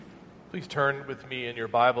Please turn with me in your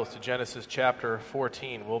Bibles to Genesis chapter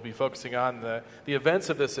 14. We'll be focusing on the events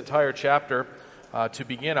of this entire chapter. To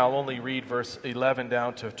begin, I'll only read verse 11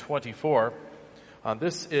 down to 24.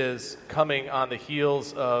 This is coming on the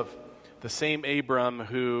heels of the same Abram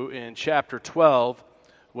who in chapter 12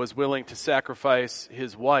 was willing to sacrifice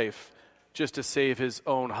his wife just to save his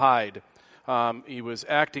own hide. He was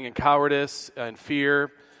acting in cowardice and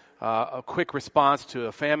fear, a quick response to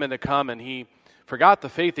a famine to come, and he forgot the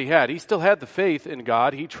faith he had. He still had the faith in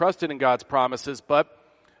God. He trusted in God's promises, but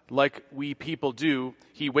like we people do,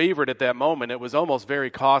 he wavered at that moment. It was almost very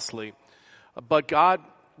costly. But God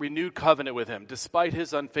renewed covenant with him. Despite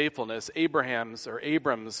his unfaithfulness, Abram's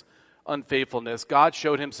unfaithfulness, God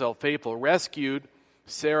showed himself faithful, rescued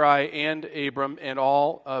Sarai and Abram and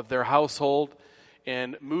all of their household,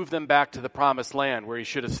 and moved them back to the promised land where he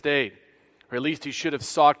should have stayed. Or at least he should have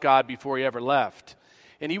sought God before he ever left.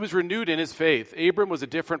 And he was renewed in his faith. Abram was a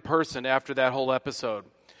different person after that whole episode.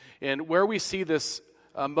 And where we see this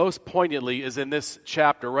most poignantly is in this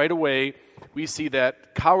chapter. Right away, we see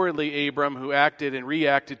that cowardly Abram, who acted and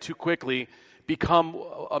reacted too quickly, become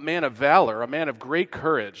a man of valor, a man of great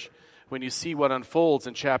courage, when you see what unfolds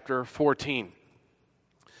in chapter 14.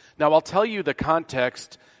 Now, I'll tell you the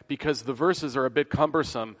context because the verses are a bit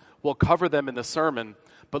cumbersome. We'll cover them in the sermon.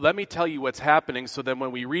 But let me tell you what's happening so then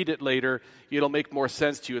when we read it later, it'll make more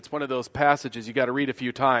sense to you. It's one of those passages you got to read a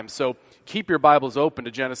few times. So keep your Bibles open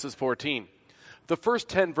to Genesis 14. The first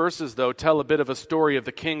 10 verses, though, tell a bit of a story of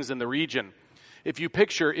the kings in the region. If you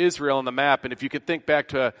picture Israel on the map, and if you could think back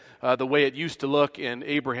to the way it used to look in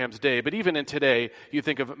Abraham's day, but even in today, you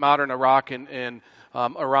think of modern Iraq and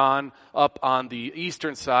Iran up on the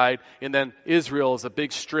eastern side, and then Israel is a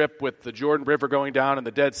big strip with the Jordan River going down and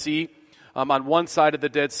the Dead Sea. On one side of the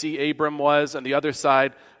Dead Sea, Abram was. On the other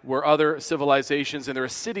side were other civilizations, and there are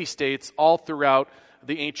city-states all throughout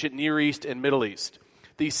the ancient Near East and Middle East.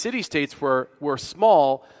 These city-states were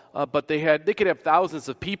small, but they could have thousands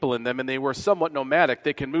of people in them, and they were somewhat nomadic.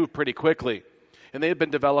 They can move pretty quickly, and they had been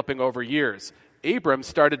developing over years. Abram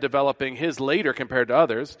started developing his later compared to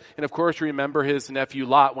others, and of course, remember his nephew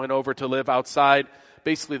Lot went over to live outside,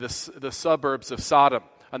 basically the suburbs of Sodom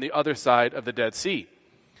on the other side of the Dead Sea.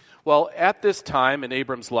 Well, at this time in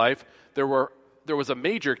Abram's life, there was a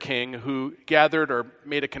major king who gathered or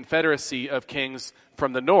made a confederacy of kings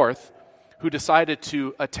from the north who decided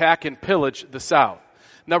to attack and pillage the south.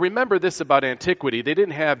 Now remember this about antiquity. They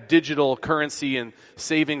didn't have digital currency and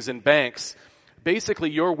savings in banks.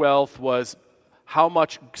 Basically, your wealth was how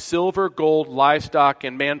much silver, gold, livestock,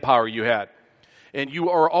 and manpower you had. And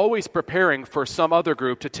you are always preparing for some other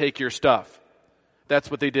group to take your stuff.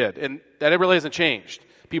 That's what they did. And that really hasn't changed.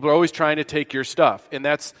 People are always trying to take your stuff, and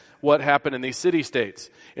that's what happened in these city-states.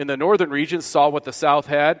 In the northern regions, saw what the south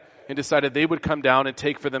had and decided they would come down and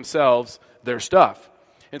take for themselves their stuff.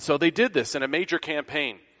 And so they did this in a major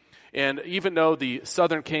campaign. And even though the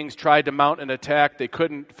southern kings tried to mount an attack, they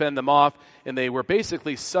couldn't fend them off, and they were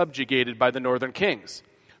basically subjugated by the northern kings.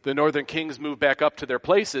 The northern kings moved back up to their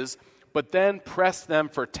places, but then pressed them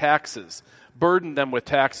for taxes, burdened them with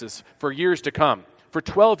taxes for years to come. For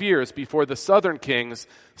 12 years before the southern kings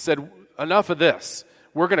said, enough of this.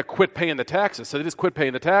 We're going to quit paying the taxes. So they just quit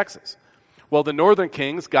paying the taxes. Well, the northern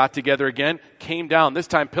kings got together again, came down, this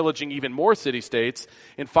time pillaging even more city-states,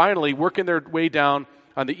 and finally working their way down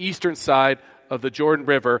on the eastern side of the Jordan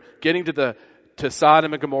River, getting to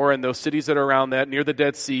Sodom and Gomorrah and those cities that are around that, near the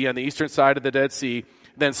Dead Sea, on the eastern side of the Dead Sea,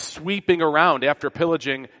 then sweeping around after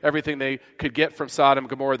pillaging everything they could get from Sodom and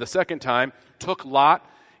Gomorrah the second time, took Lot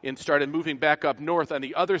and started moving back up north on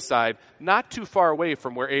the other side, not too far away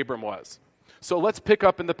from where Abram was. So let's pick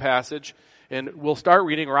up in the passage, and we'll start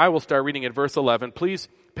reading, or I will start reading at verse 11. Please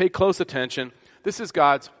pay close attention. This is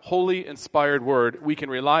God's holy, inspired word. We can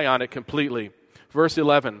rely on it completely. Verse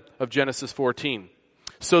 11 of Genesis 14.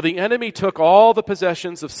 So the enemy took all the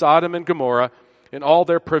possessions of Sodom and Gomorrah and all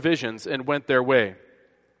their provisions and went their way.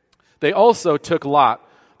 They also took Lot,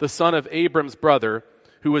 the son of Abram's brother,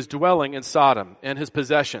 who was dwelling in Sodom, and his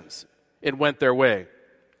possessions, and went their way.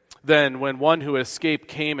 Then when one who had escaped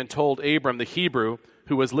came and told Abram the Hebrew,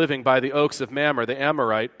 who was living by the oaks of Mamre, the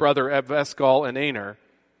Amorite, brother of Eshcol and Aner,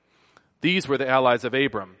 these were the allies of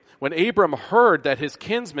Abram. When Abram heard that his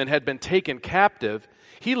kinsmen had been taken captive,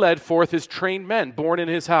 he led forth his trained men born in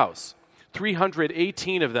his house,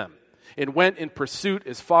 318 of them, and went in pursuit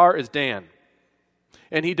as far as Dan.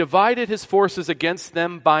 And he divided his forces against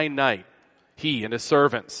them by night, he and his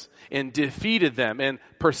servants, and defeated them and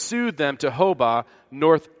pursued them to Hobah,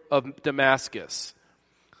 north of Damascus.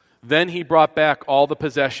 Then he brought back all the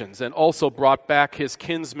possessions, and also brought back his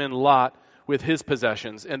kinsman Lot with his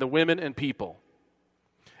possessions, and the women and people.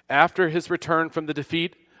 after his return from the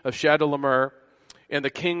defeat of Chedorlaomer and the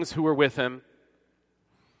kings who were with him,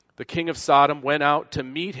 the king of Sodom went out to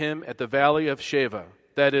meet him at the valley of Shaveh,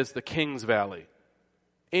 that is, the king's valley.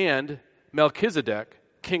 And Melchizedek,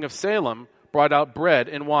 king of Salem, brought out bread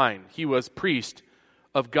and wine. He was priest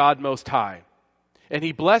of God Most High. And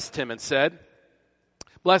he blessed him and said,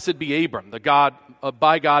 Blessed be Abram,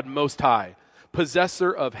 by God Most High,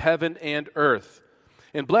 possessor of heaven and earth.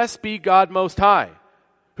 And blessed be God Most High,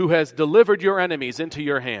 who has delivered your enemies into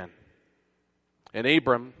your hand. And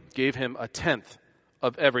Abram gave him a tenth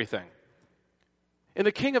of everything. And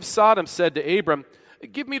the king of Sodom said to Abram,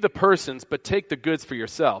 Give me the persons, but take the goods for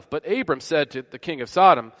yourself. But Abram said to the king of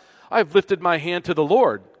Sodom, I have lifted my hand to the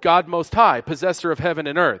Lord, God Most High, possessor of heaven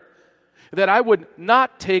and earth, that I would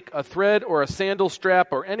not take a thread or a sandal strap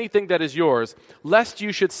or anything that is yours, lest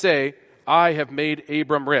you should say, I have made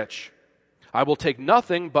Abram rich. I will take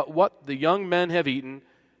nothing but what the young men have eaten,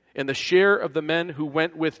 and the share of the men who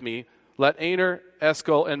went with me. Let Aner,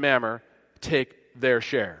 Eshcol, and Mamre take their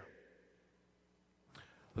share.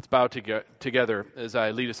 Let's bow together as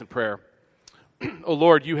I lead us in prayer. O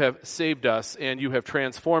Lord, you have saved us and you have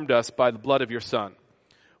transformed us by the blood of your Son.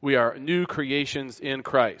 We are new creations in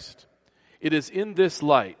Christ. It is in this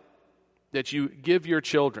light that you give your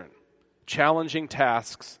children challenging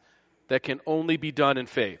tasks that can only be done in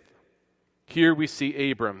faith. Here we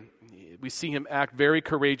see Abram. We see him act very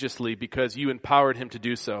courageously because you empowered him to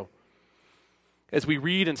do so. As we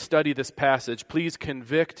read and study this passage, please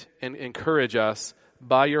convict and encourage us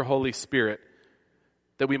by your Holy Spirit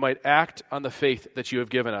that we might act on the faith that you have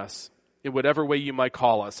given us in whatever way you might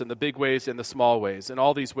call us, in the big ways and the small ways, in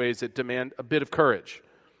all these ways that demand a bit of courage.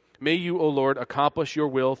 May you, O Lord, accomplish your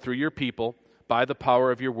will through your people by the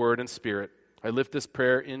power of your word and spirit. I lift this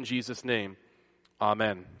prayer in Jesus' name.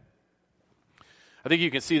 Amen. I think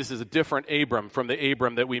you can see this is a different Abram from the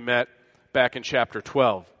Abram that we met back in chapter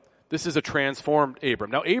 12. This is a transformed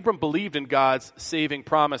Abram. Now, Abram believed in God's saving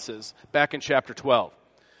promises back in chapter 12,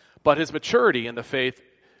 but his maturity in the faith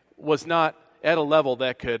was not at a level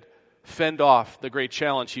that could fend off the great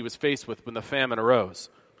challenge he was faced with when the famine arose.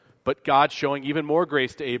 But God, showing even more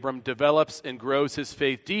grace to Abram, develops and grows his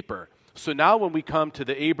faith deeper. So now when we come to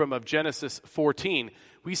the Abram of Genesis 14,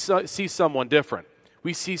 we see someone different.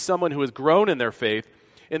 We see someone who has grown in their faith,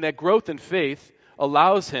 and that growth in faith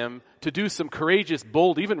allows him to do some courageous,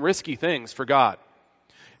 bold, even risky things for God.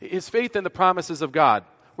 His faith in the promises of God.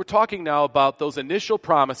 We're talking now about those initial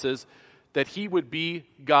promises that he would be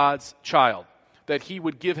God's child, that he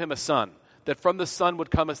would give him a son, that from the son would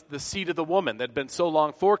come the seed of the woman that had been so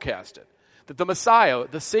long forecasted, that the Messiah,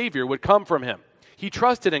 the Savior, would come from him. He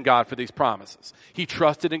trusted in God for these promises. He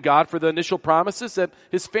trusted in God for the initial promises that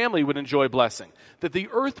his family would enjoy blessing, that the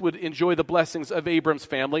earth would enjoy the blessings of Abram's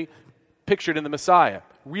family, pictured in the Messiah,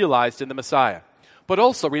 realized in the Messiah. But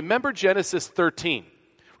also, remember Genesis 13.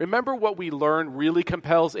 Remember what we learn really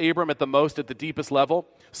compels Abram at the most, at the deepest level?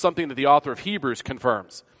 Something that the author of Hebrews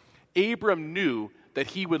confirms. Abram knew that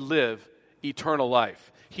he would live eternal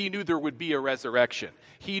life. He knew there would be a resurrection.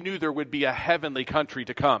 He knew there would be a heavenly country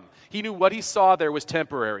to come. He knew what he saw there was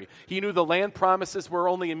temporary. He knew the land promises were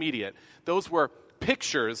only immediate. Those were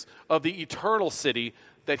pictures of the eternal city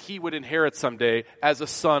that he would inherit someday as a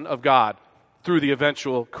son of God through the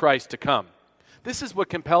eventual Christ to come. This is what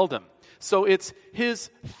compelled him. So it's his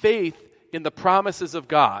faith in the promises of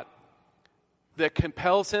God that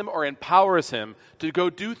compels him or empowers him to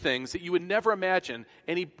go do things that you would never imagine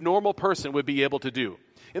any normal person would be able to do.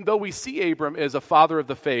 And though we see Abram as a father of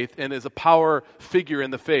the faith and as a power figure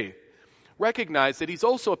in the faith, recognize that he's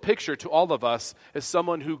also a picture to all of us as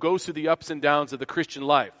someone who goes through the ups and downs of the Christian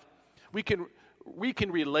life. We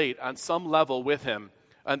can relate on some level with him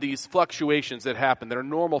on these fluctuations that happen that are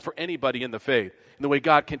normal for anybody in the faith, and the way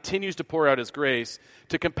God continues to pour out his grace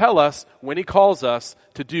to compel us when he calls us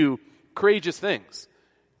to do courageous things.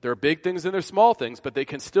 There are big things and there are small things, but they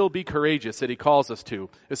can still be courageous that he calls us to,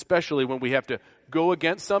 especially when we have to go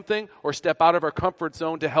against something or step out of our comfort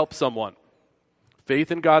zone to help someone.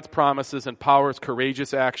 Faith in God's promises empowers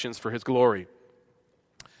courageous actions for his glory.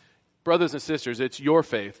 Brothers and sisters, it's your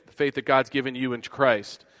faith, the faith that God's given you in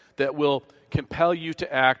Christ, that will compel you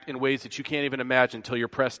to act in ways that you can't even imagine until you're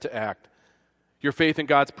pressed to act. Your faith in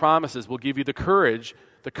God's promises will give you the courage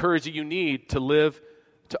that you need to live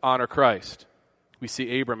to honor Christ. We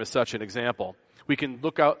see Abram as such an example. We can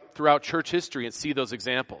look out throughout church history and see those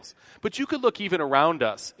examples. But you could look even around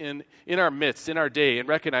us in our midst, in our day, and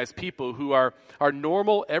recognize people who are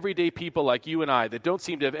normal, everyday people like you and I that don't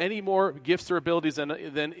seem to have any more gifts or abilities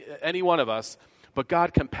than any one of us, but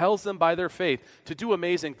God compels them by their faith to do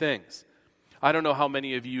amazing things. I don't know how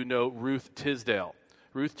many of you know Ruth Tisdale.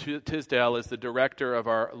 Ruth Tisdale is the director of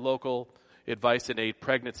our local Advice and Aid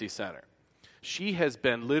Pregnancy Center. She has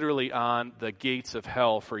been literally on the gates of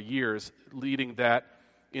hell for years, leading that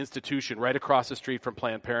institution right across the street from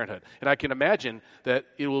Planned Parenthood. And I can imagine that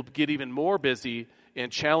it will get even more busy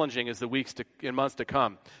and challenging as the weeks and months to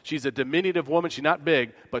come. She's a diminutive woman. She's not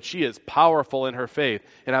big, but she is powerful in her faith.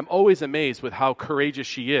 And I'm always amazed with how courageous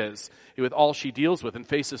she is with all she deals with and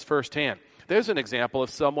faces firsthand. There's an example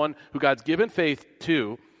of someone who God's given faith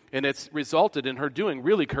to, and it's resulted in her doing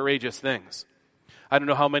really courageous things. I don't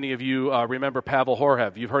know how many of you remember Pavel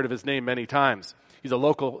Horhev. You've heard of his name many times. He's a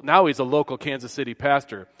local Kansas City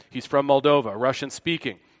pastor. He's from Moldova,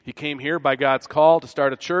 Russian-speaking. He came here by God's call to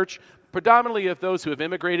start a church, predominantly of those who have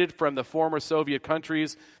immigrated from the former Soviet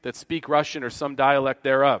countries that speak Russian or some dialect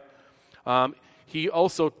thereof.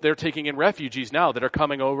 They're taking in refugees now that are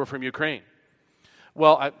coming over from Ukraine.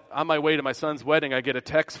 Well, on my way to my son's wedding, I get a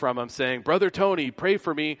text from him saying, "Brother Tony, pray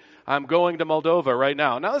for me. I'm going to Moldova right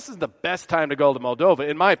now." Now, this is the best time to go to Moldova,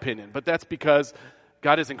 in my opinion, but that's because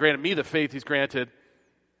God hasn't granted me the faith he's granted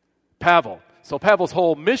Pavel. So Pavel's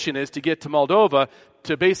whole mission is to get to Moldova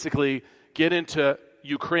to basically get into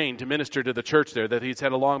Ukraine to minister to the church there, that he's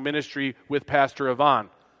had a long ministry with Pastor Ivan.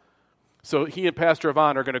 So he and Pastor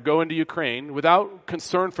Ivan are going to go into Ukraine without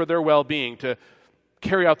concern for their well-being to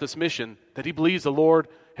carry out this mission that he believes the Lord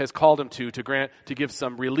has called him to give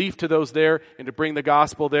some relief to those there and to bring the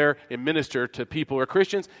gospel there and minister to people who are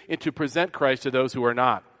Christians and to present Christ to those who are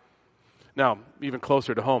not. Now, even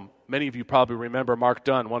closer to home, many of you probably remember Mark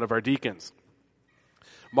Dunn, one of our deacons.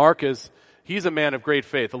 Mark he's a man of great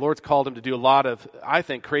faith. The Lord's called him to do a lot of, I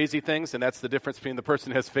think, crazy things, and that's the difference between the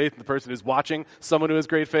person who has faith and the person who's watching someone who has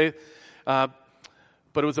great faith. But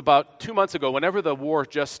it was about 2 months ago, whenever the war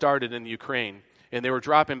just started in Ukraine, and they were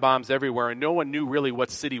dropping bombs everywhere, and no one knew really what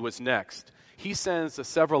city was next. He sends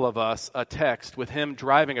several of us a text with him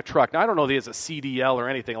driving a truck. Now, I don't know that he has a CDL or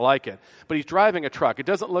anything like it, but he's driving a truck. It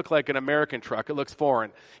doesn't look like an American truck. It looks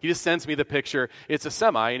foreign. He just sends me the picture. It's a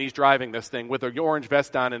semi, and he's driving this thing with an orange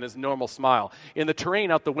vest on and his normal smile. And the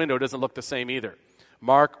terrain out the window doesn't look the same either.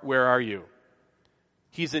 Mark, where are you?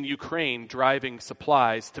 He's in Ukraine driving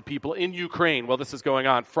supplies to people in Ukraine while this is going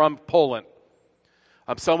on from Poland.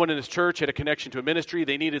 Someone in his church had a connection to a ministry.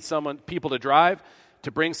 They needed people to drive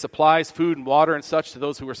to bring supplies, food and water and such to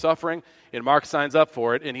those who were suffering. And Mark signs up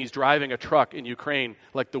for it, and he's driving a truck in Ukraine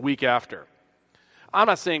like the week after. I'm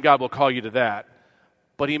not saying God will call you to that,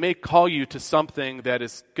 but he may call you to something that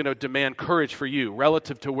is going to demand courage for you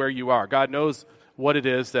relative to where you are. God knows what it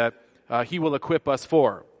is that he will equip us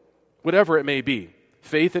for, whatever it may be.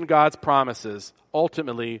 Faith in God's promises,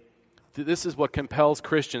 ultimately, this is what compels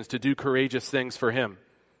Christians to do courageous things for him.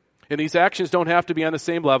 And these actions don't have to be on the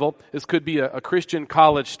same level. This could be a Christian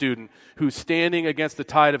college student who's standing against the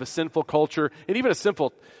tide of a sinful culture and even a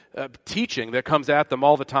sinful teaching that comes at them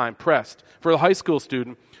all the time, pressed. For a high school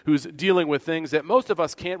student who's dealing with things that most of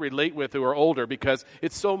us can't relate with who are older because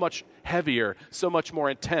it's so much heavier, so much more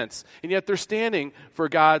intense. And yet they're standing for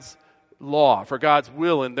God's law, for God's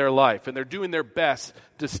will in their life, and they're doing their best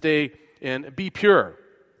to stay and be pure.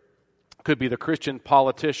 Could be the Christian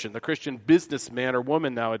politician, the Christian businessman or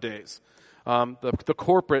woman nowadays, the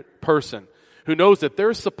corporate person who knows that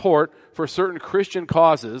their support for certain Christian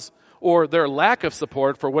causes or their lack of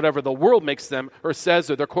support for whatever the world makes them or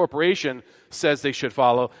says or their corporation says they should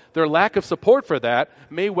follow, their lack of support for that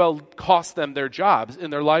may well cost them their jobs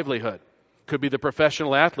and their livelihood. Could be the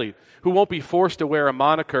professional athlete who won't be forced to wear a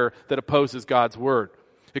moniker that opposes God's word.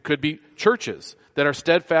 It could be churches that are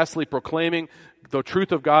steadfastly proclaiming the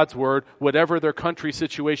truth of God's word, whatever their country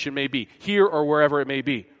situation may be, here or wherever it may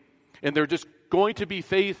be. And they're just going to be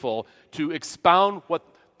faithful to expound what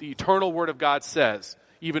the eternal word of God says,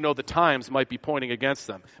 even though the times might be pointing against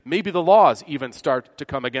them. Maybe the laws even start to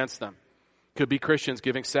come against them. Could be Christians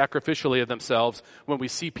giving sacrificially of themselves when we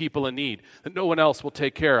see people in need that no one else will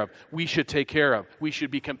take care of. We should take care of. We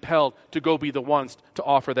should be compelled to go be the ones to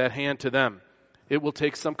offer that hand to them. It will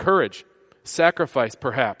take some courage, sacrifice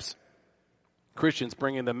perhaps. Christians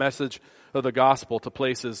bringing the message of the gospel to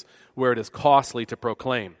places where it is costly to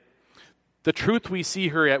proclaim. The truth we see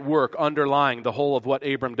here at work underlying the whole of what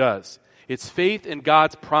Abram does. It's faith in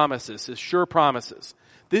God's promises, his sure promises.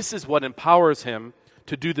 This is what empowers him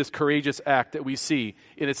to do this courageous act that we see,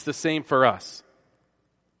 and it's the same for us.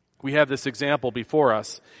 We have this example before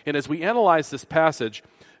us, and as we analyze this passage,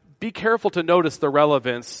 be careful to notice the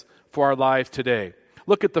relevance for our lives today.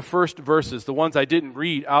 Look at the first verses, the ones I didn't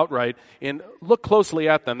read outright, and look closely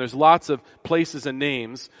at them. There's lots of places and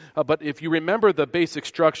names, but if you remember the basic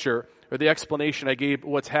structure or the explanation I gave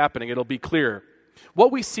what's happening, it'll be clear.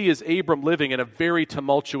 What we see is Abram living in a very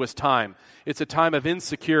tumultuous time. It's a time of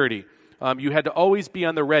insecurity. You had to always be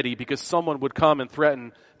on the ready because someone would come and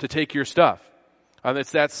threaten to take your stuff.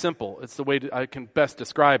 It's that simple. It's the way I can best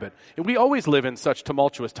describe it. And we always live in such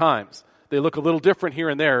tumultuous times. They look a little different here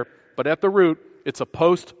and there, but at the root, it's a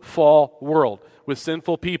post-fall world with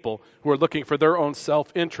sinful people who are looking for their own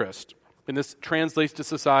self-interest. And this translates to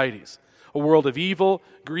societies. A world of evil,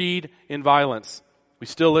 greed, and violence. We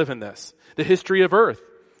still live in this. The history of earth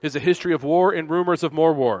is a history of war and rumors of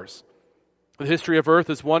more wars. The history of earth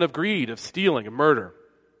is one of greed, of stealing, of murder.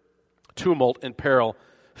 Tumult and peril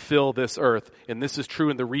fill this earth, and this is true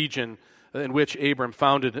in the region in which Abram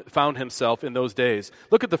found himself in those days.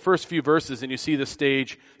 Look at the first few verses, and you see the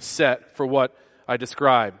stage set for what I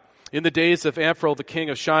describe. In the days of Amphil, the king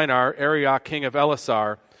of Shinar, Arioch, king of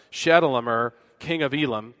Elasar, Chedorlaomer, king of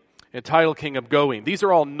Elam, and Tidal, king of Goim. These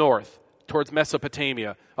are all north, towards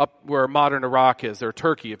Mesopotamia, up where modern Iraq is, or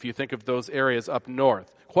Turkey, if you think of those areas up north,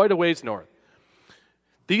 quite a ways north.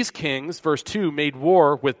 These kings, verse 2, made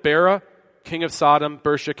war with Bera, king of Sodom,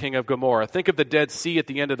 Bersha, king of Gomorrah. Think of the Dead Sea at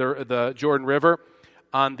the end of the Jordan River.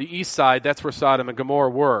 On the east side, that's where Sodom and Gomorrah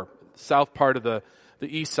were, south part of the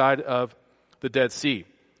east side of the Dead Sea.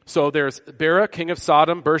 So there's Bera, king of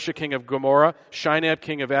Sodom, Bersha, king of Gomorrah, Shinab,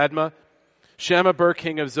 king of Admah, Shemaber,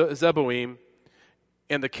 king of Zeboim,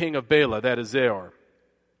 and the king of Bela, that is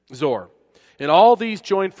Zor. And all these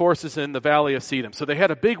joined forces in the valley of Sedum. So they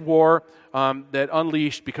had a big war that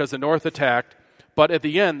unleashed because the north attacked, but at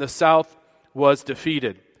the end, the south was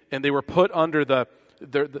defeated, and they were put under the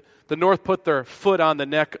north put their foot on the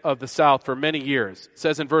neck of the south for many years. It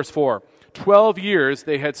says in verse 4, 12 years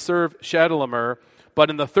they had served Chedorlaomer, but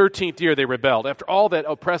in the 13th year they rebelled. After all that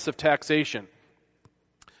oppressive taxation,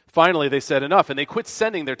 finally they said enough, and they quit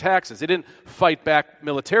sending their taxes. They didn't fight back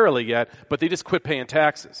militarily yet, but they just quit paying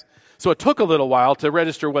taxes. So it took a little while to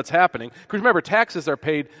register what's happening. Because remember, taxes are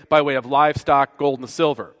paid by way of livestock, gold, and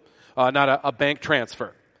silver, not a bank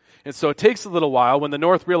transfer. And so it takes a little while. When the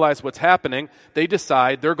North realize what's happening, they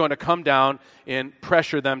decide they're going to come down and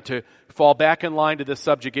pressure them to fall back in line to this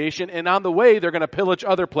subjugation. And on the way, they're going to pillage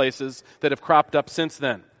other places that have cropped up since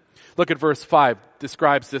then. Look at verse 5,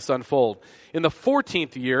 describes this unfold. In the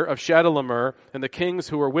 14th year of Chedorlaomer and the kings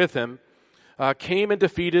who were with him, came and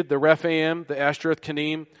defeated the Rephaim, the Ashtaroth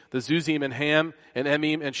Kanim, the Zuzim and Ham, and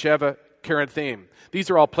Emim and Sheva Kerathaim.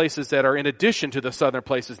 These are all places that are in addition to the southern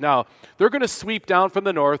places. Now, they're going to sweep down from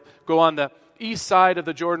the north, go on the east side of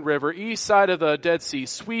the Jordan River, east side of the Dead Sea,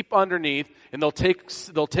 sweep underneath, and they'll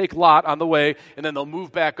take Lot on the way, and then they'll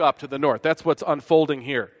move back up to the north. That's what's unfolding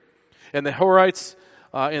here. And the Horites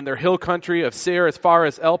in their hill country of Seir as far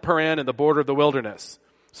as El Paran and the border of the wilderness.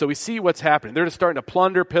 So we see what's happening. They're just starting to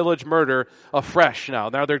plunder, pillage, murder afresh now.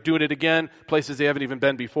 Now they're doing it again, places they haven't even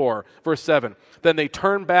been before. Verse 7, then they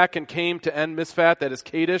turned back and came to En Misfat, that is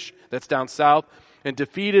Kadesh, that's down south, and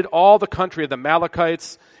defeated all the country of the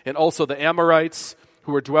Amalekites and also the Amorites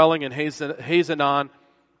who were dwelling in Hazanon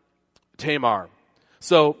Tamar.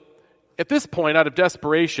 So at this point, out of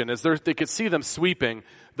desperation, as they could see them sweeping,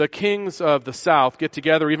 the kings of the south get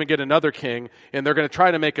together, even get another king, and they're going to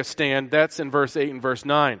try to make a stand. That's in verse 8 and verse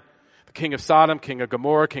 9. The king of Sodom, king of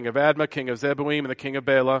Gomorrah, king of Admah, king of Zeboim, and the king of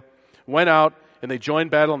Bela went out, and they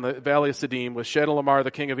joined battle in the valley of Siddim with Chedorlaomer,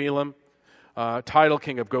 the king of Elam, Tidal,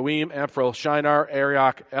 king of Goim, Amphil, Shinar,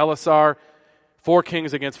 Arioch, Elasar, 4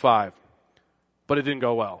 kings against 5. But it didn't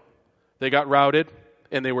go well. They got routed,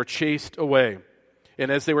 and they were chased away. And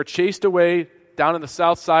as they were chased away, down on the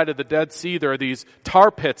south side of the Dead Sea, there are these tar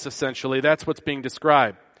pits, essentially. That's what's being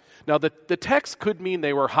described. Now, the text could mean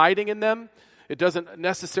they were hiding in them. It doesn't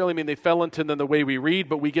necessarily mean they fell into them the way we read,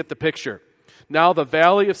 but we get the picture. Now, the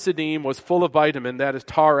valley of Siddim was full of bitumen, that is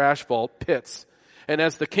tar asphalt, pits. And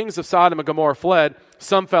as the kings of Sodom and Gomorrah fled,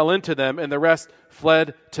 some fell into them, and the rest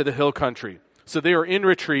fled to the hill country. So they were in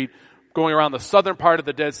retreat, going around the southern part of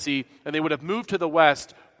the Dead Sea, and they would have moved to the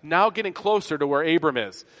west, now getting closer to where Abram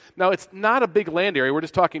is. Now, it's not a big land area. We're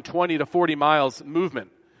just talking 20 to 40 miles movement.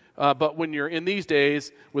 But when you're in these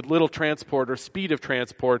days with little transport or speed of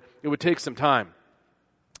transport, it would take some time.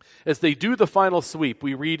 As they do the final sweep,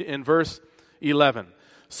 we read in verse 11,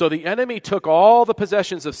 so the enemy took all the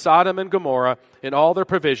possessions of Sodom and Gomorrah and all their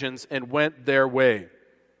provisions and went their way.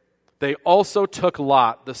 They also took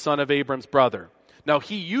Lot, the son of Abram's brother. Now,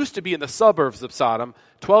 he used to be in the suburbs of Sodom.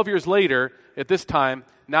 12 years later, at this time,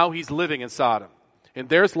 now he's living in Sodom. And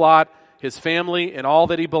there's Lot, his family, and all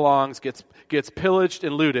that he belongs gets pillaged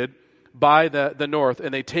and looted by the north,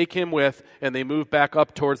 and they take him with, and they move back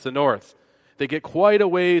up towards the north. They get quite a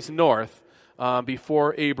ways north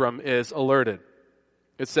before Abram is alerted.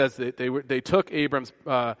 It says that they took Abram's,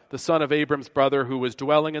 the son of Abram's brother who was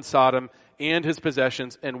dwelling in Sodom and his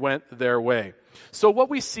possessions and went their way. So what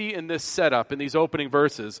we see in this setup, in these opening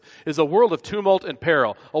verses, is a world of tumult and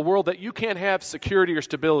peril, a world that you can't have security or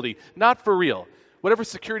stability, not for real. Whatever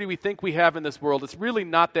security we think we have in this world, it's really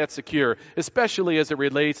not that secure, especially as it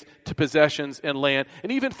relates to possessions and land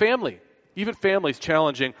and even family. Even families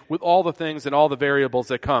challenging with all the things and all the variables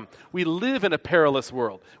that come. We live in a perilous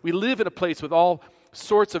world. We live in a place with all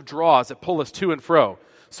sorts of draws that pull us to and fro.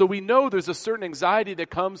 So we know there's a certain anxiety that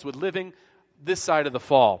comes with living this side of the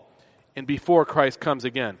fall and before Christ comes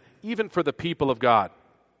again, even for the people of God.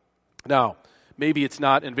 Now, maybe it's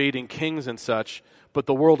not invading kings and such, but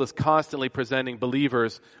the world is constantly presenting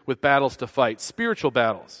believers with battles to fight, spiritual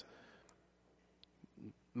battles.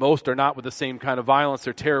 Most are not with the same kind of violence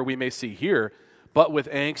or terror we may see here, but with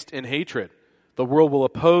angst and hatred. The world will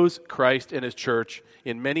oppose Christ and his church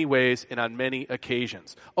in many ways and on many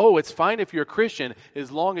occasions. Oh, it's fine if you're a Christian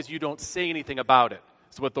as long as you don't say anything about it,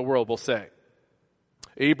 is what the world will say.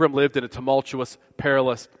 Abram lived in a tumultuous,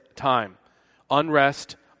 perilous time.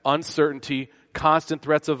 Unrest, uncertainty, constant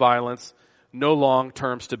threats of violence, no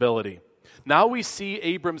long-term stability. Now we see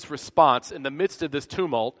Abram's response in the midst of this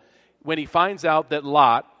tumult when he finds out that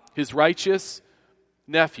Lot, his righteous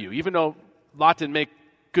nephew, even though Lot didn't make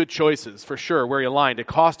good choices, for sure, where he aligned, it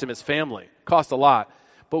cost him his family, cost a lot.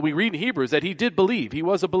 But we read in Hebrews that he did believe. He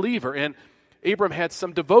was a believer, and Abram had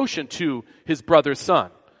some devotion to his brother's son.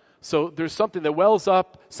 So there's something that wells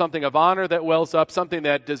up, something of honor that wells up, something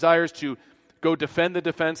that desires to go defend the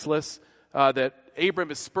defenseless, that Abram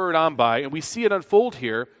is spurred on by. And we see it unfold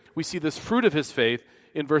here. We see this fruit of his faith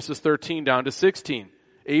in verses 13 down to 16.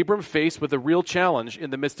 Abram faced with a real challenge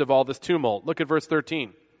in the midst of all this tumult. Look at verse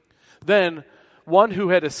 13. Then one who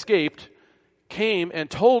had escaped came and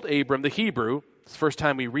told Abram the Hebrew, it's the first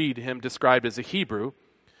time we read him described as a Hebrew,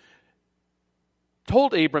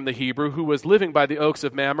 told Abram the Hebrew, who was living by the oaks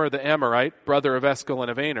of Mamre, the Amorite, brother of Eshcol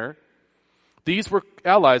and of Aner. These were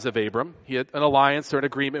allies of Abram. He had an alliance or an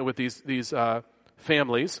agreement with these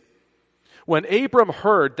families. When Abram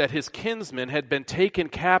heard that his kinsmen had been taken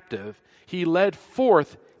captive, he led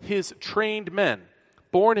forth his trained men,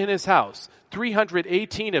 born in his house,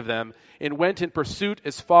 318 of them, and went in pursuit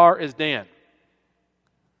as far as Dan.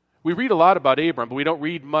 We read a lot about Abram, but we don't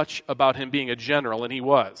read much about him being a general, and he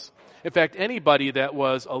was. In fact, anybody that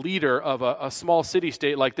was a leader of a small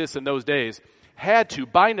city-state like this in those days had to,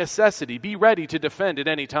 by necessity, be ready to defend at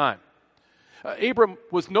any time. Abram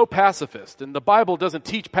was no pacifist, and the Bible doesn't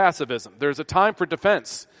teach pacifism. There's a time for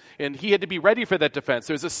defense, and he had to be ready for that defense.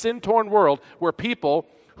 There's a sin-torn world where people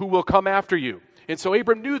who will come after you. And so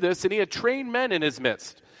Abram knew this, and he had trained men in his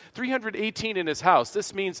midst. 318 in his house.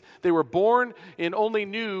 This means they were born and only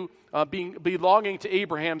knew belonging to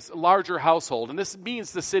Abraham's larger household. And this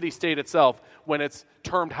means the city-state itself when it's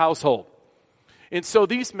termed household. And so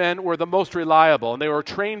these men were the most reliable, and they were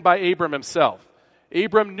trained by Abram himself.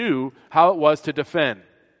 Abram knew how it was to defend.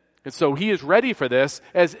 And so he is ready for this,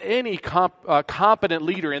 as any competent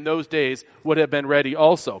leader in those days would have been ready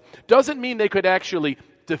also. Doesn't mean they could actually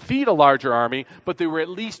defeat a larger army, but they were at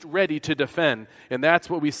least ready to defend. And that's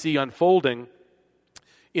what we see unfolding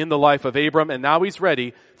in the life of Abram. And now he's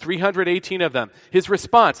ready, 318 of them. His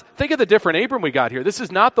response, think of the different Abram we got here. This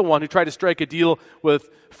is not the one who tried to strike a deal with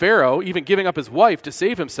Pharaoh, even giving up his wife to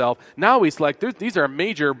save himself. Now he's like, these are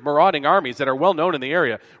major marauding armies that are well known in the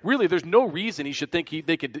area. Really, there's no reason he should think he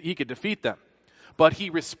could defeat them. But he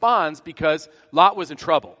responds because Lot was in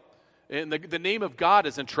trouble. And the name of God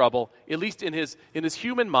is in trouble, at least in his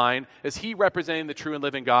human mind, as he representing the true and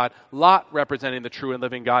living God, Lot representing the true and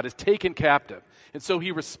living God, is taken captive. And so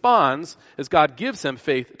he responds as God gives him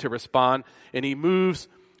faith to respond, and he moves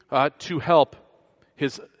to help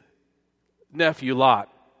his nephew Lot.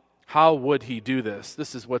 How would he do this?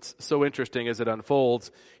 This is what's so interesting as it unfolds.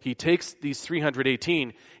 He takes these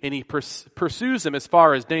 318 and he pursues them as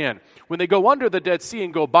far as Dan. When they go under the Dead Sea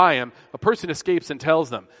and go by him, a person escapes and tells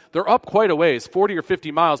them. They're up quite a ways, 40 or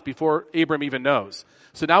 50 miles before Abram even knows.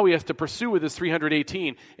 So now he has to pursue with his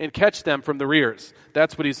 318 and catch them from the rears.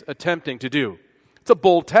 That's what he's attempting to do. It's a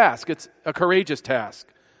bold task. It's a courageous task.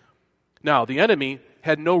 Now, the enemy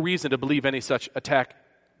had no reason to believe any such attack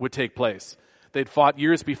would take place. They'd fought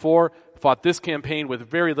years before, fought this campaign with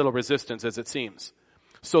very little resistance, as it seems.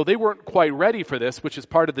 So they weren't quite ready for this, which is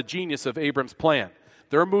part of the genius of Abram's plan.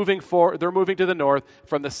 They're moving to the north.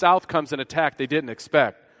 From the south comes an attack they didn't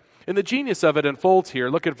expect. And the genius of it unfolds here.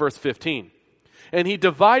 Look at verse 15. And he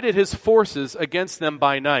divided his forces against them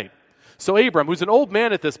by night. So Abram, who's an old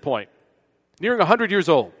man at this point, nearing 100 years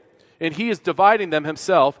old, and he is dividing them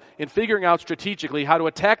himself and figuring out strategically how to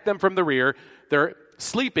attack them from the rear. They're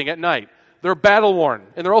sleeping at night. They're battle-worn,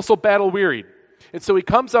 and they're also battle-wearied. And so he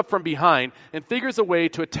comes up from behind and figures a way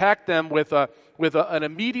to attack them with an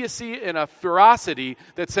immediacy and a ferocity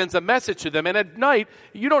that sends a message to them. And at night,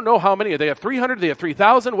 you don't know how many. They have 300, they have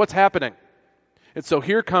 3,000. What's happening? And so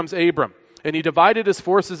here comes Abram, and he divided his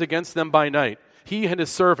forces against them by night, he and his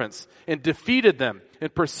servants, and defeated them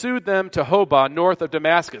and pursued them to Hobah, north of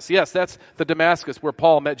Damascus. Yes, that's the Damascus where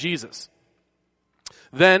Paul met Jesus.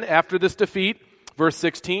 Then, after this defeat, verse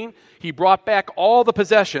 16, he brought back all the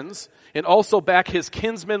possessions and also back his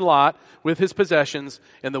kinsman Lot with his possessions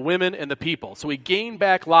and the women and the people. So he gained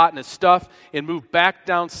back Lot and his stuff and moved back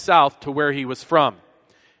down south to where he was from.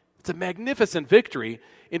 It's a magnificent victory,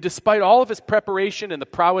 and despite all of his preparation and the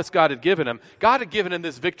prowess God had given him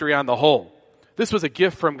this victory on the whole. This was a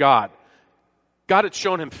gift from God. God had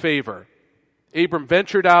shown him favor. Abram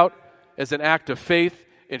ventured out as an act of faith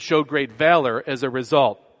and showed great valor as a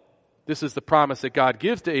result. This is the promise that God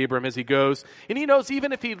gives to Abram as he goes. And he knows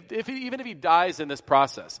even if he dies in this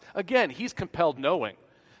process, again, he's compelled knowing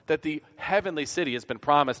that the heavenly city has been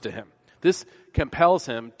promised to him. This compels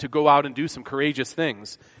him to go out and do some courageous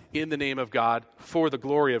things in the name of God for the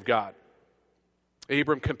glory of God.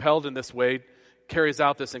 Abram, compelled in this way, carries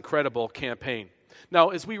out this incredible campaign. Now,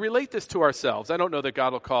 as we relate this to ourselves, I don't know that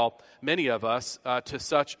God will call many of us to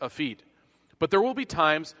such a feat. But there will be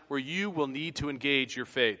times where you will need to engage your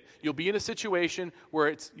faith. You'll be in a situation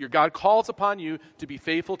where your God calls upon you to be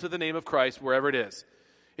faithful to the name of Christ wherever it is.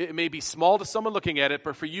 It may be small to someone looking at it,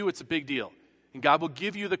 but for you it's a big deal. And God will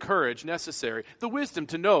give you the courage necessary, the wisdom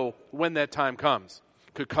to know when that time comes.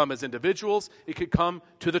 It could come as individuals. It could come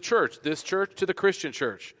to the church, this church, to the Christian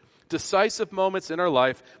church. Decisive moments in our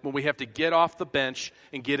life when we have to get off the bench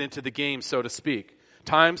and get into the game, so to speak.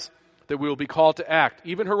 Times that we will be called to act,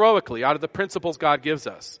 even heroically, out of the principles God gives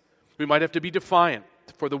us. We might have to be defiant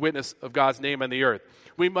for the witness of God's name on the earth.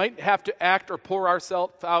 We might have to act or pour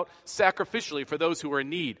ourselves out sacrificially for those who are in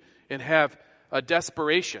need and have a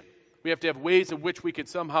desperation. We have to have ways in which we can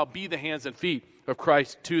somehow be the hands and feet of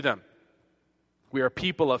Christ to them. We are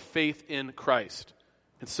people of faith in Christ,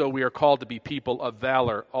 and so we are called to be people of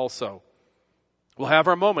valor also. We'll have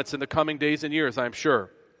our moments in the coming days and years, I'm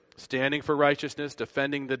sure. Standing for righteousness,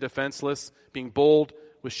 defending the defenseless, being bold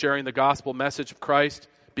with sharing the gospel message of Christ,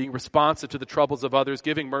 being responsive to the troubles of others,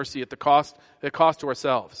 giving mercy at the cost to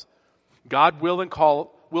ourselves. God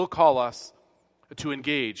will call us to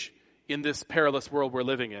engage in this perilous world we're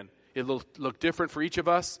living in. It'll look different for each of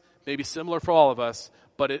us, maybe similar for all of us,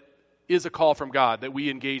 but it is a call from God that we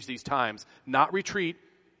engage these times, not retreat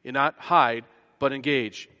and not hide, but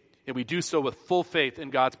engage. And we do so with full faith in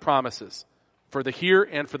God's promises for the here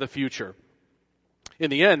and for the future. In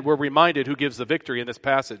the end, we're reminded who gives the victory in this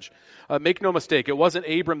passage. Make no mistake, it wasn't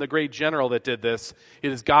Abram, the great general, that did this.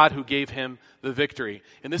 It is God who gave him the victory.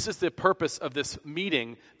 And this is the purpose of this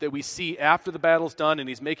meeting that we see after the battle's done and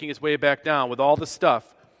he's making his way back down with all the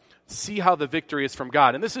stuff. See how the victory is from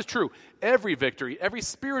God. And this is true. Every victory, every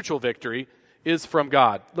spiritual victory is from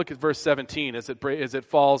God. Look at verse 17 as it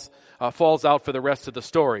falls out for the rest of the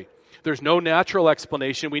story. There's no natural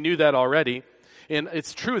explanation. We knew that already. And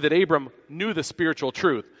it's true that Abram knew the spiritual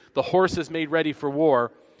truth. The horse is made ready for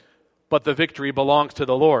war, but the victory belongs to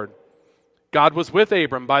the Lord. God was with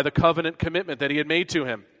Abram by the covenant commitment that he had made to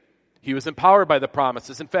him. He was empowered by the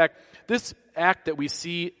promises. In fact, this act that we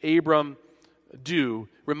see Abram do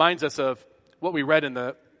reminds us of what we read in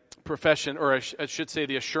the profession, or I should say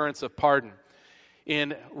the assurance of pardon.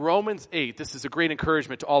 In Romans 8, this is a great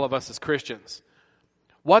encouragement to all of us as Christians.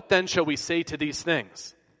 What then shall we say to these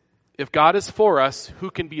things? If God is for us, who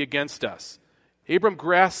can be against us? Abram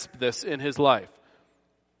grasped this in his life.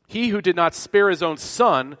 He who did not spare his own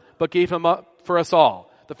son, but gave him up for us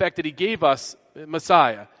all. The fact that he gave us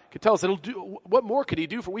Messiah could tell us what more could he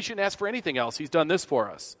do? For we shouldn't ask for anything else. He's done this for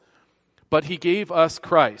us. But he gave us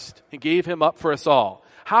Christ and gave him up for us all.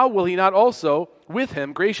 How will he not also with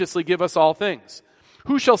him graciously give us all things?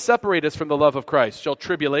 Who shall separate us from the love of Christ? Shall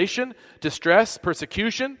tribulation, distress,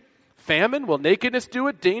 persecution, famine, will nakedness do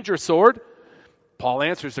it, danger, sword? Paul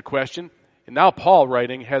answers the question, and now Paul,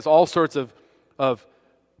 writing, has all sorts of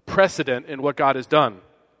precedent in what God has done.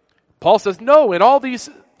 Paul says, no, in all these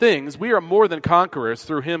things we are more than conquerors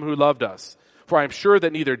through him who loved us. For I am sure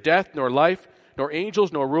that neither death nor life, nor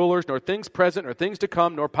angels, nor rulers, nor things present, nor things to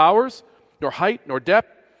come, nor powers, nor height, nor depth,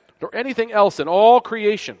 nor anything else in all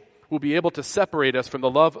creation will be able to separate us from the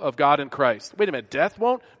love of God in Christ. Wait a minute, death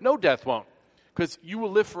won't? No, death won't. Because you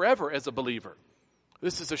will live forever as a believer.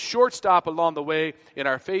 This is a short stop along the way in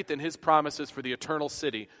our faith and his promises for the eternal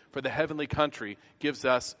city, for the heavenly country, gives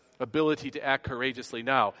us ability to act courageously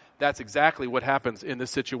now. That's exactly what happens in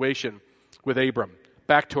this situation with Abram.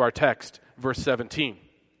 back to our text, verse 17.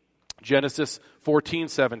 Genesis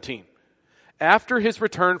 14:17. After his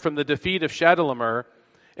return from the defeat of Chedorlaomer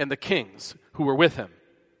and the kings who were with him,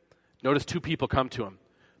 notice two people come to him.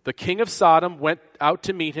 The king of Sodom went out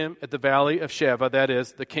to meet him at the valley of Sheva, that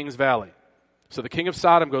is, the king's valley. So the king of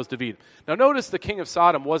Sodom goes to meet him. Now notice the king of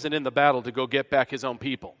Sodom wasn't in the battle to go get back his own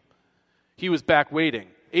people. He was back waiting.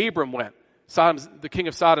 Abram went. The king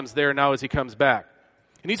of Sodom's there now as he comes back.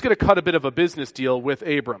 And he's going to cut a bit of a business deal with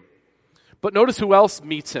Abram. But notice who else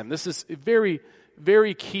meets him. This is very,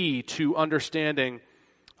 very key to understanding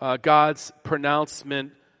God's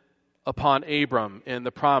pronouncement upon Abram in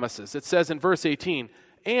the promises. It says in verse 18,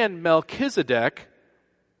 and Melchizedek,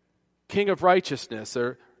 king of righteousness,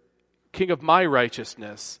 or king of my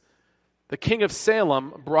righteousness, the king of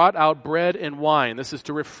Salem brought out bread and wine. This is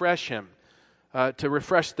to refresh him, to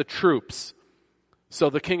refresh the troops. So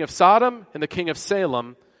the king of Sodom and the king of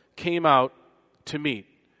Salem came out to meet.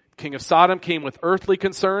 King of Sodom came with earthly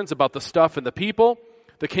concerns about the stuff and the people.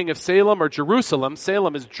 The king of Salem, or Jerusalem,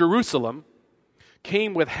 Salem is Jerusalem,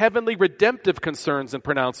 came with heavenly redemptive concerns and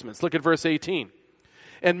pronouncements. Look at verse 18.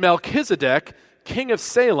 And Melchizedek, king of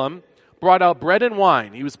Salem, brought out bread and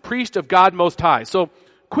wine. He was priest of God Most High. So,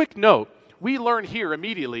 quick note, we learn here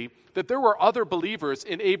immediately that there were other believers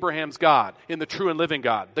in Abraham's God, in the true and living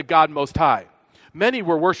God, the God Most High. Many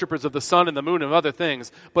were worshipers of the sun and the moon and other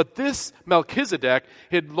things, but this Melchizedek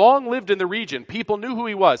had long lived in the region. People knew who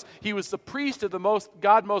he was. He was the priest of the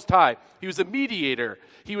God Most High. He was a mediator.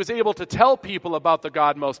 He was able to tell people about the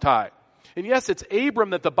God Most High. And yes, it's Abram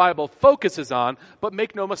that the Bible focuses on, but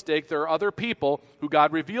make no mistake, there are other people who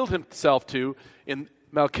God revealed himself to, and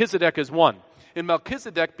Melchizedek is one. And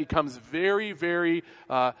Melchizedek becomes very, very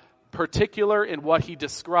particular in what he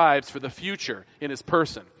describes for the future in his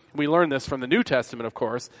person. We learn this from the New Testament, of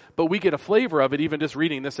course, but we get a flavor of it even just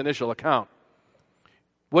reading this initial account.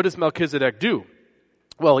 What does Melchizedek do?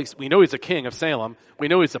 Well, we know he's a king of Salem. We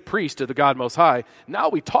know he's a priest of the God Most High.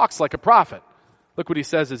 Now he talks like a prophet. Look what he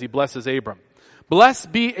says as he blesses Abram.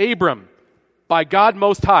 Blessed be Abram by God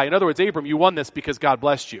Most High. In other words, Abram, you won this because God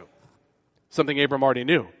blessed you. Something Abram already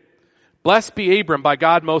knew. Blessed be Abram by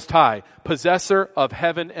God Most High, possessor of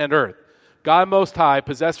heaven and earth. God Most High,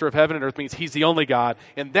 possessor of heaven and earth, means he's the only God,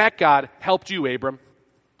 and that God helped you, Abram.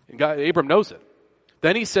 And Abram knows it.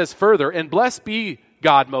 Then he says further, and blessed be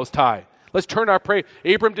God Most High. Let's turn our praise.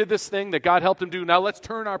 Abram did this thing that God helped him do. Now let's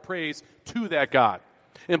turn our praise to that God.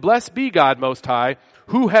 And blessed be God Most High,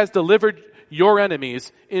 who has delivered your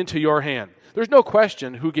enemies into your hand. There's no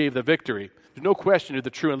question who gave the victory. There's no question who the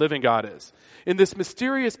true and living God is. And this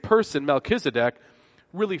mysterious person, Melchizedek,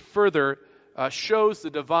 really further shows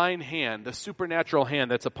the divine hand, the supernatural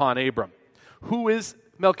hand that's upon Abram. Who is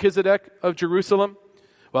Melchizedek of Jerusalem?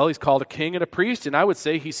 Well, he's called a king and a priest, and I would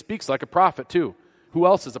say he speaks like a prophet too. Who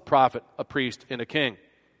else is a prophet, a priest, and a king?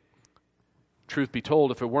 Truth be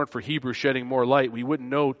told, if it weren't for Hebrews shedding more light, we wouldn't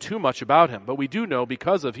know too much about him. But we do know,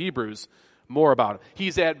 because of Hebrews, more about him.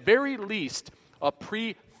 He's at very least a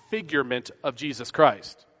prefigurement of Jesus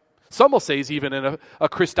Christ. Some will say he's even in a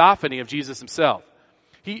Christophany of Jesus himself.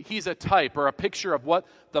 He's a type or a picture of what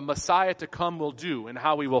the Messiah to come will do and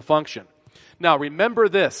how he will function. Now, remember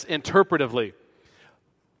this interpretively.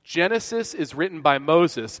 Genesis is written by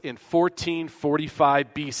Moses in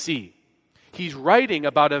 1445 BC. He's writing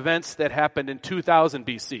about events that happened in 2000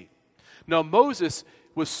 BC. Now, Moses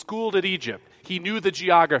was schooled at Egypt. He knew the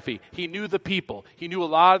geography. He knew the people. He knew a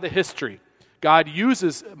lot of the history. God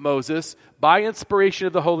uses Moses by inspiration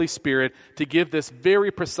of the Holy Spirit to give this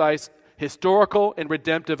very precise historical and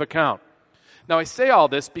redemptive account. Now, I say all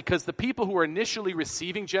this because the people who were initially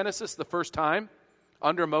receiving Genesis the first time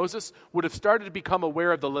under Moses would have started to become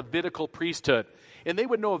aware of the Levitical priesthood. And they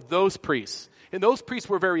would know of those priests. And those priests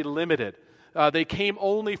were very limited. They came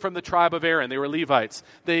only from the tribe of Aaron. They were Levites.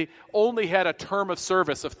 They only had a term of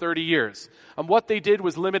service of 30 years. And what they did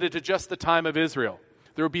was limited to just the time of Israel.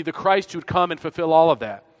 There would be the Christ who would come and fulfill all of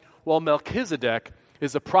that. Well, Melchizedek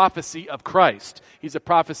is a prophecy of Christ. He's a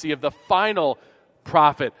prophecy of the final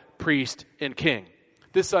prophet, priest, and king.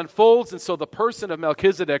 This unfolds, and so the person of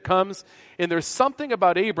Melchizedek comes, and there's something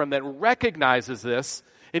about Abram that recognizes this,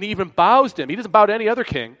 and he even bows to him. He doesn't bow to any other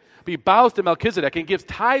king, but he bows to Melchizedek and gives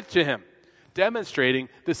tithe to him, demonstrating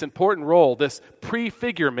this important role, this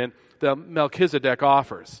prefigurement that Melchizedek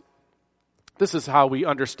offers. This is how we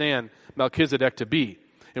understand Melchizedek to be.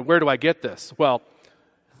 And where do I get this? Well,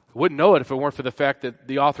 I wouldn't know it if it weren't for the fact that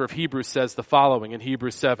the author of Hebrews says the following in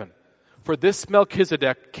Hebrews 7. For this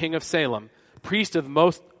Melchizedek, king of Salem, priest of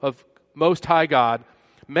most high God,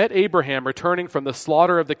 met Abraham returning from the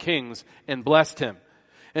slaughter of the kings and blessed him.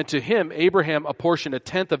 And to him Abraham apportioned a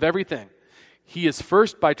tenth of everything. He is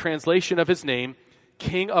first, by translation of his name,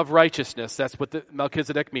 King of Righteousness. That's what the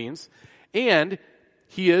Melchizedek means. And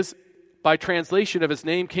he is, by translation of his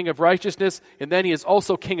name, King of Righteousness, and then he is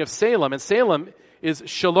also King of Salem. And Salem is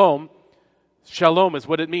Shalom. Shalom is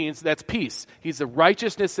what it means. That's peace. He's the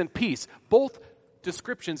righteousness and peace. Both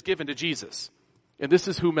descriptions given to Jesus. And this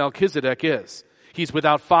is who Melchizedek is. He's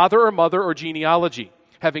without father or mother or genealogy,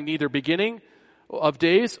 having neither beginning of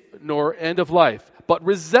days nor end of life, but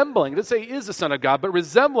resembling, let's say he is the Son of God, but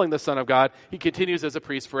resembling the Son of God, he continues as a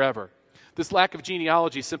priest forever. This lack of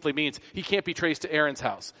genealogy simply means he can't be traced to Aaron's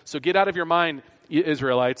house. So get out of your mind,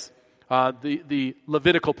 Israelites, the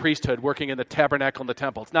Levitical priesthood working in the tabernacle and the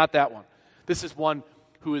temple. It's not that one. This is one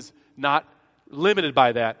who is not limited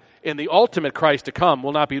by that. And the ultimate Christ to come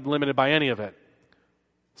will not be limited by any of it.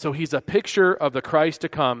 So he's a picture of the Christ to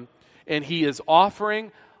come, and he is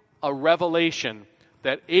offering a revelation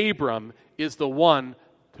that Abram is the one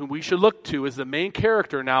whom we should look to as the main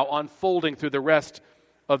character now unfolding through the rest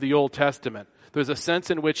of the Old Testament. There's a sense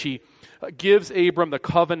in which he gives Abram the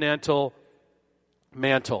covenantal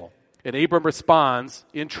mantle. And Abram responds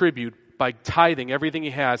in tribute by tithing everything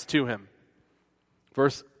he has to him.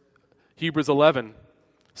 Hebrews 11,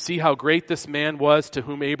 see how great this man was to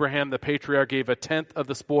whom Abraham the patriarch gave a tenth of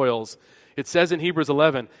the spoils. It says in Hebrews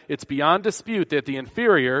 11, it's beyond dispute that the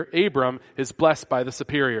inferior, Abram, is blessed by the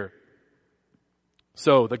superior.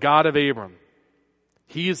 So, the God of Abram,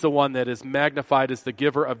 he is the one that is magnified as the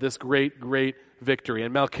giver of this great, great victory.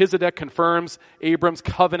 And Melchizedek confirms Abram's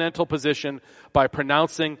covenantal position by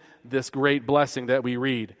pronouncing this great blessing that we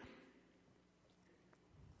read.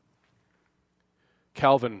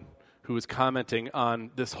 Calvin, who is commenting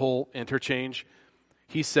on this whole interchange,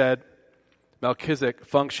 he said, Melchizedek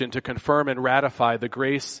functioned to confirm and ratify the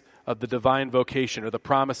grace of the divine vocation, or the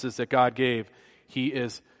promises that God gave. He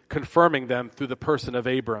is confirming them through the person of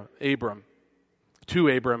Abram, to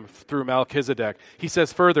Abram through Melchizedek. He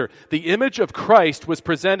says further, the image of Christ was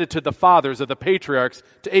presented to the fathers of the patriarchs,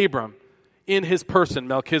 to Abram, in his person,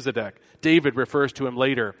 Melchizedek. David refers to him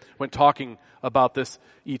later when talking about this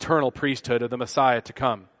eternal priesthood of the Messiah to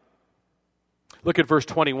come. Look at verse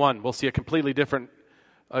 21. We'll see a completely different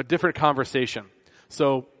conversation.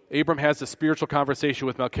 So Abram has a spiritual conversation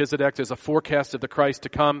with Melchizedek. There's a forecast of the Christ to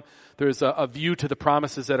come. There's a view to the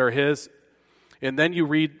promises that are his. And then you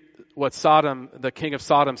read what the king of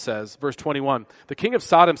Sodom says. Verse 21. The king of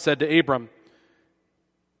Sodom said to Abram,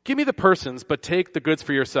 give me the persons, but take the goods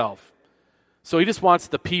for yourself. So he just wants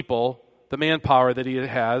the people, the manpower that he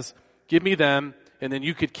has. Give me them, and then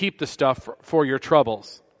you could keep the stuff for your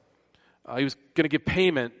troubles. He was going to give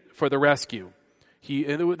payment for the rescue.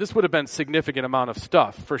 This would have been a significant amount of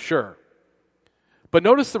stuff, for sure. But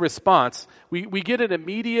notice the response. We get an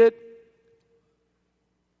immediate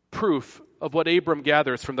proof of what Abram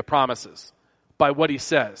gathers from the promises by what he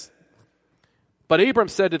says. But Abram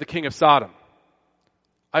said to the king of Sodom,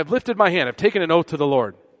 I've lifted my hand, I've taken an oath to the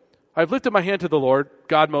Lord. I've lifted my hand to the Lord,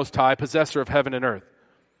 God Most High, possessor of heaven and earth,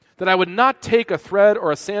 that I would not take a thread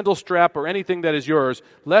or a sandal strap or anything that is yours,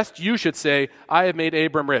 lest you should say, I have made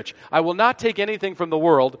Abram rich. I will not take anything from the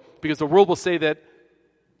world, because the world will say that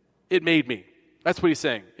it made me. That's what he's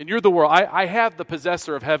saying. And you're the world. I have the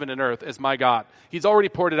possessor of heaven and earth as my God. He's already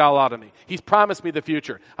poured it all out of me. He's promised me the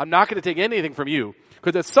future. I'm not going to take anything from you,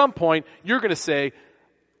 because at some point, you're going to say,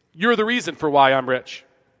 you're the reason for why I'm rich.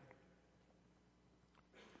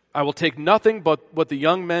 I will take nothing but what the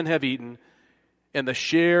young men have eaten, and the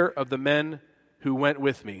share of the men who went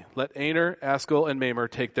with me. Let Aner, Askel, and Mamre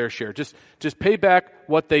take their share. Just pay back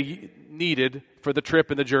what they needed for the trip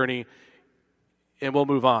and the journey, and we'll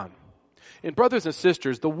move on. And brothers and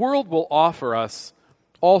sisters, the world will offer us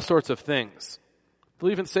all sorts of things.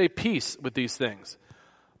 They'll even say peace with these things.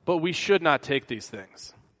 But we should not take these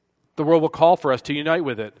things. The world will call for us to unite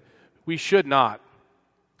with it. We should not.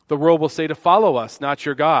 The world will say to follow us, not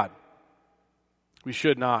your God. We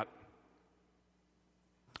should not.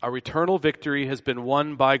 Our eternal victory has been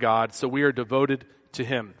won by God, so we are devoted to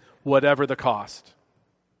Him, whatever the cost.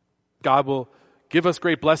 God will give us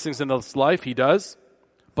great blessings in this life, He does,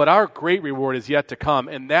 but our great reward is yet to come,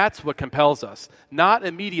 and that's what compels us, not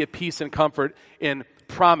immediate peace and comfort in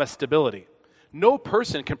promised stability. No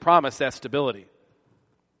person can promise that stability.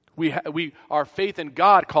 Our faith in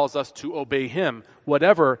God calls us to obey Him,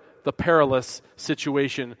 whatever the perilous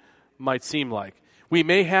situation might seem like. We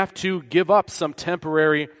may have to give up some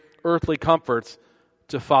temporary earthly comforts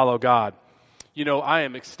to follow God. You know, I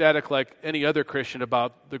am ecstatic like any other Christian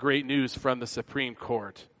about the great news from the Supreme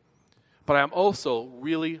Court. But I am also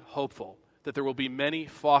really hopeful that there will be many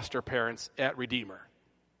foster parents at Redeemer.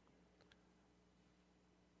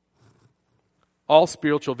 All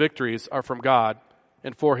spiritual victories are from God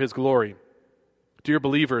and for His glory. Dear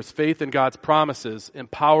believers, faith in God's promises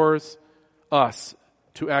empowers us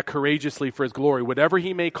to act courageously for His glory, whatever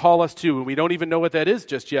He may call us to, and we don't even know what that is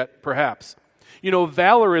just yet, perhaps. You know,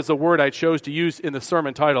 valor is a word I chose to use in the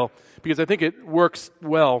sermon title because I think it works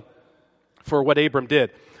well for what Abram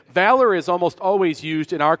did. Valor is almost always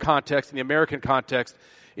used in our context, in the American context,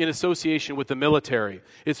 in association with the military.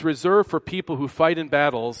 It's reserved for people who fight in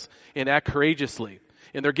battles and act courageously.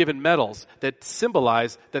 And they're given medals that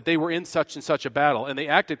symbolize that they were in such and such a battle, and they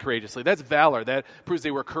acted courageously. That's valor. That proves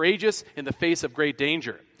they were courageous in the face of great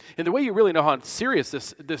danger. And the way you really know how serious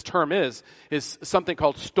this term is something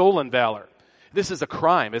called stolen valor. This is a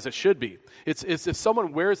crime, as it should be. It's if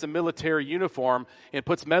someone wears a military uniform and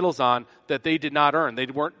puts medals on that they did not earn. They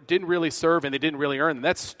didn't really serve and they didn't really earn them.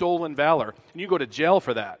 That's stolen valor. And you go to jail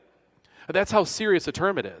for that. That's how serious a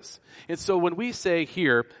term it is. And so when we say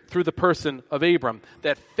here, through the person of Abram,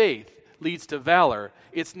 that faith leads to valor,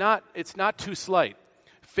 it's not too slight.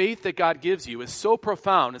 Faith that God gives you is so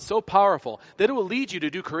profound and so powerful that it will lead you to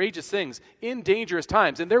do courageous things in dangerous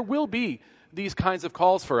times. And there will be these kinds of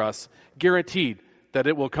calls for us, guaranteed that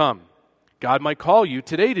it will come. God might call you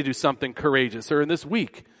today to do something courageous, or in this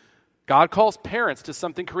week. God calls parents to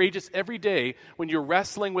something courageous every day when you're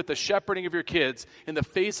wrestling with the shepherding of your kids in the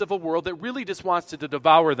face of a world that really just wants to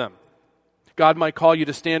devour them. God might call you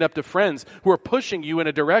to stand up to friends who are pushing you in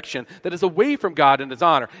a direction that is away from God and His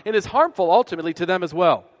honor, and is harmful ultimately to them as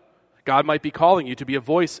well. God might be calling you to be a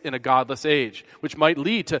voice in a godless age, which might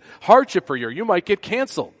lead to hardship for you. You might get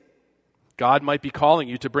canceled. God might be calling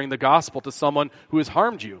you to bring the gospel to someone who has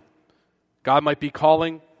harmed you. God might be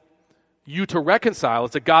calling you to reconcile.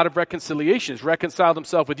 It's a God of reconciliation. He's reconciled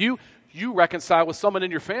Himself with you. You reconcile with someone in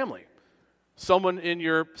your family, someone in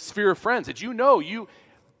your sphere of friends that you know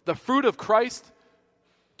the fruit of Christ's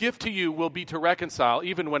gift to you will be to reconcile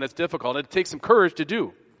even when it's difficult. It takes some courage to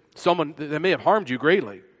do. Someone that may have harmed you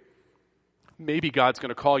greatly. Maybe God's going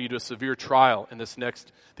to call you to a severe trial in these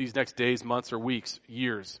next days, months, or weeks,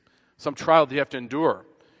 years. Some trial that you have to endure.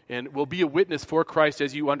 And will be a witness for Christ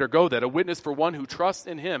as you undergo that. A witness for one who trusts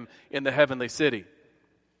in Him in the heavenly city.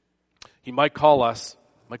 He might call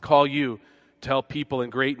you to help people in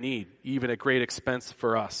great need, even at great expense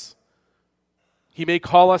for us. He may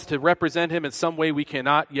call us to represent Him in some way we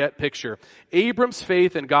cannot yet picture. Abram's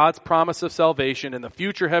faith in God's promise of salvation in the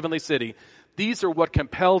future heavenly city, these are what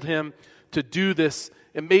compelled him to do this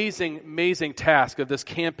amazing, amazing task of this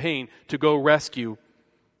campaign to go rescue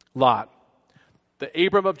Lot. The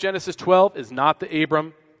Abram of Genesis 12 is not the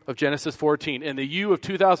Abram of Genesis 14. And the you of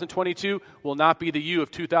 2022 will not be the you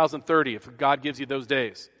of 2030 if God gives you those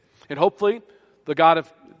days. And hopefully,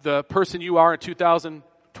 the person you are in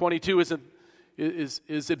 2022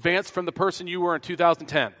 is advanced from the person you were in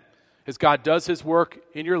 2010. As God does His work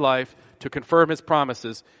in your life to confirm His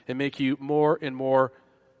promises and make you more and more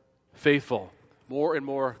faithful, more and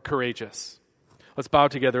more courageous. Let's bow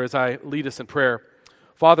together as I lead us in prayer.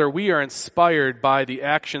 Father, we are inspired by the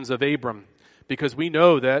actions of Abram because we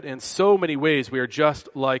know that in so many ways we are just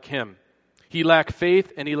like him. He lacked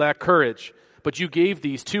faith and he lacked courage, but you gave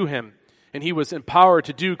these to him, and he was empowered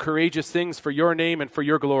to do courageous things for your name and for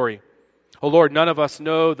your glory. Oh Lord, none of us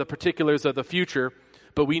know the particulars of the future,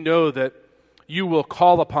 but we know that you will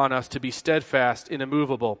call upon us to be steadfast and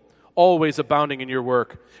immovable, always abounding in your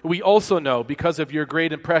work. We also know, because of your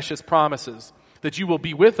great and precious promises, that you will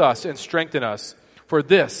be with us and strengthen us. For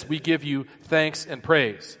this we give you thanks and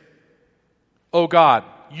praise. O God,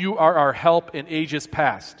 you are our help in ages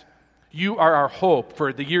past. You are our hope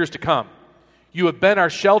for the years to come. You have been our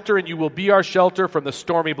shelter, and you will be our shelter from the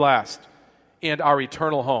stormy blast and our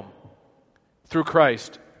eternal home. Through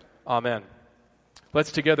Christ, amen.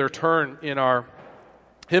 Let's together turn in our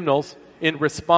hymnals in response